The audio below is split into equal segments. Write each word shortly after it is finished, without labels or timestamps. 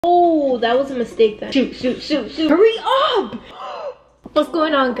Oh, that was a mistake then. Shoot, shoot, shoot, shoot. Hurry up! What's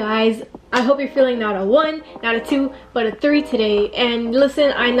going on, guys? I hope you're feeling not a 1, not a 2, but a 3 today. And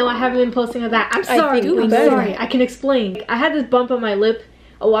listen, I know I haven't been posting of that. I'm sorry. I'm sorry. I can explain. I had this bump on my lip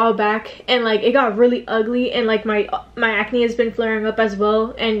a while back, and like it got really ugly, and like my acne has been flaring up as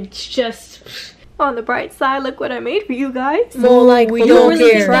well. And it's just on the bright side, look what I made for you guys. More like we don't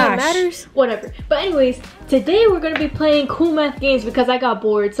really think that matters. Whatever. But anyways, today we're gonna be playing cool math games because I got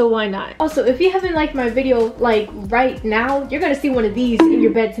bored, so why not? Also, if you haven't liked my video like right now, you're gonna see one of these in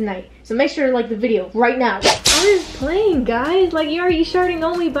your bed tonight. So make sure to like the video right now. I'm just playing, guys. Like you already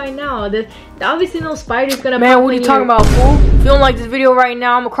know me by now. Obviously no spider's gonna. Man, what are you talking about, fool? If you don't like this video right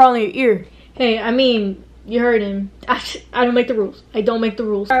now, I'm gonna crawl in your ear. Hey, I mean, you heard him. I don't make the rules. I don't make the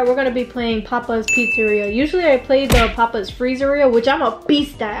rules. Alright, we're gonna be playing Papa's Pizzeria. Usually I play the Papa's Freezeria, which I'm a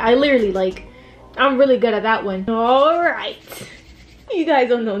beast at. I literally like, I'm really good at that one. Alright. You guys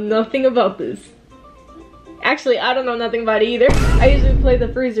don't know nothing about this. Actually, I don't know nothing about it either. I usually play the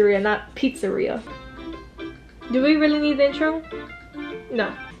Freezeria, not Pizzeria. Do we really need the intro?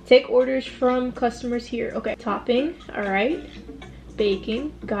 No. Take orders from customers here. Okay. Topping. Alright.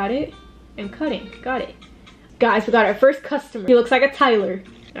 Baking. Got it. And cutting. Got it. Guys, we got our first customer. He looks like a Tyler.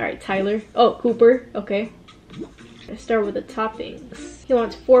 Alright, Tyler. Oh, Cooper. Okay. Let's start with the toppings. He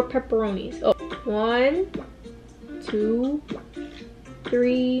wants 4 pepperonis. Oh, 1, 2,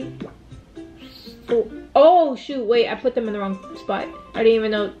 3, 4. Oh, shoot. Wait, I put them in the wrong spot. I didn't even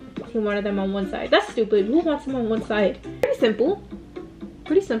know he wanted them on one side. That's stupid. Who wants them on one side? Pretty simple.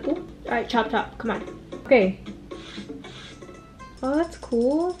 Pretty simple. Alright, chop, chop. Come on. Okay. Oh, that's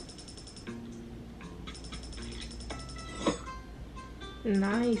cool.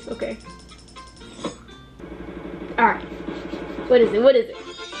 Nice. Okay. Alright. What is it? What is it?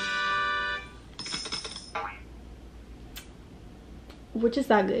 Which is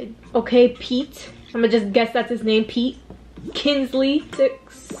that good? Okay, Pete. I'm gonna just guess that's his name. Pete. Kinsley.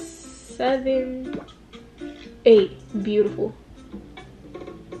 6, 7, 8. Beautiful.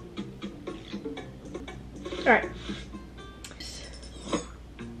 Alright.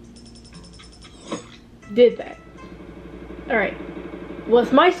 Did that. Alright.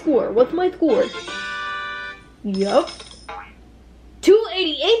 What's my score? What's my score? Yup.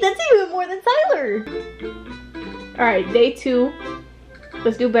 288? That's even more than Tyler. Alright, day 2.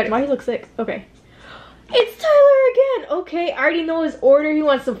 Let's do better. Why he looks sick? Okay. It's Tyler again! Okay, I already know his order. He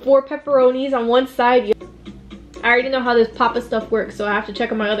wants some 4 pepperonis on one side. I already know how this Papa stuff works, so I have to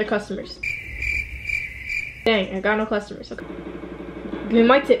check on my other customers. Dang, I got no customers. Okay. Give me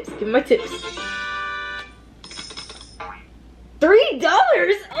my tips. Give me my tips. $3?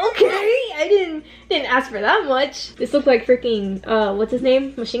 Okay, I didn't ask for that much. This looks like freaking what's his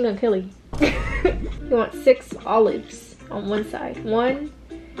name? Machine Gun Kelly. You want 6 olives on one side. 1,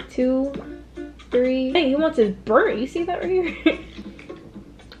 2, 3. Hey, he wants his burnt. You see that right here?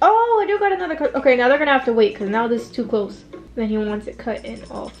 Oh, I do got another cut. Okay, now they're gonna have to wait because now this is too close. Then he wants it cut in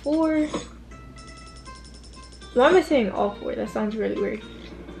all 4. Why am I saying all 4? That sounds really weird.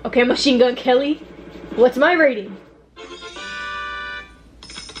 Okay, Machine Gun Kelly. What's my rating?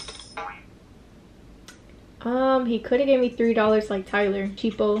 He could have gave me $3 like Tyler.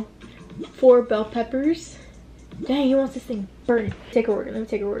 Cheapo. 4 bell peppers. Dang, he wants this thing burnt. Take an order. Let me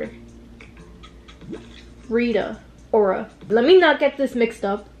take an order. Rita. Aura. Let me not get this mixed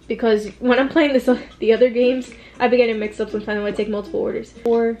up because when I'm playing the other games, I've been getting mixed up sometimes when I take multiple orders.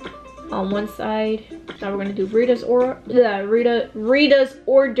 4 on one side. Now we're gonna do Rita's Aura. Yeah, Rita's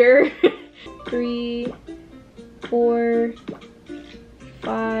order. 3, 4,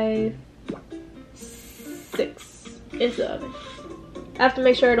 5, 6 into the oven. I have to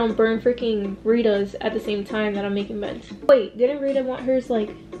make sure I don't burn freaking Rita's at the same time that I'm making Ben's. Wait, didn't Rita want hers like...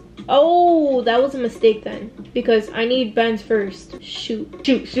 Oh, that was a mistake then. Because I need Ben's first. Shoot.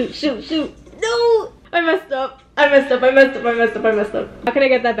 Shoot, shoot, shoot, shoot. No! I messed up. I messed up. I messed up. I messed up. I messed up. How can I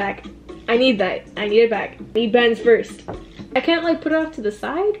get that back? I need that. I need it back. I need Ben's first. I can't like put it off to the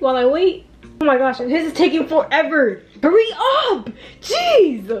side while I wait. Oh my gosh, and his is taking forever. Hurry up!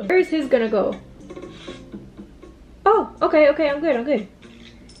 Jeez! Where's his gonna go? Oh, okay, okay, I'm good, I'm good.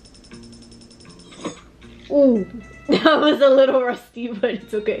 Ooh, that was a little rusty, but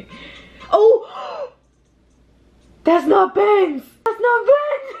it's okay. Oh! That's not Ben's! That's not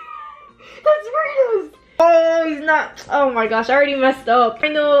Ben's! That's Rita's! Oh, he's not. Oh my gosh, I already messed up. I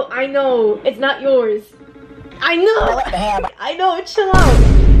know. It's not yours. I know! I know, chill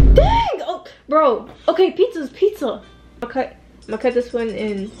out. Dang! Oh, bro. Okay, pizza's pizza. I'm gonna cut this one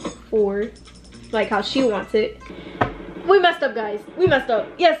in 4. Like how she wants it. We messed up, guys. We messed up.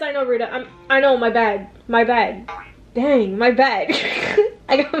 Yes, I know, Rita. I know, my bad. My bad. Dang, my bad.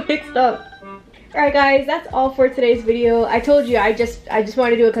 I got mixed up. Alright guys, that's all for today's video. I told you I just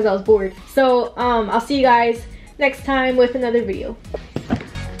wanted to do it because I was bored. So I'll see you guys next time with another video.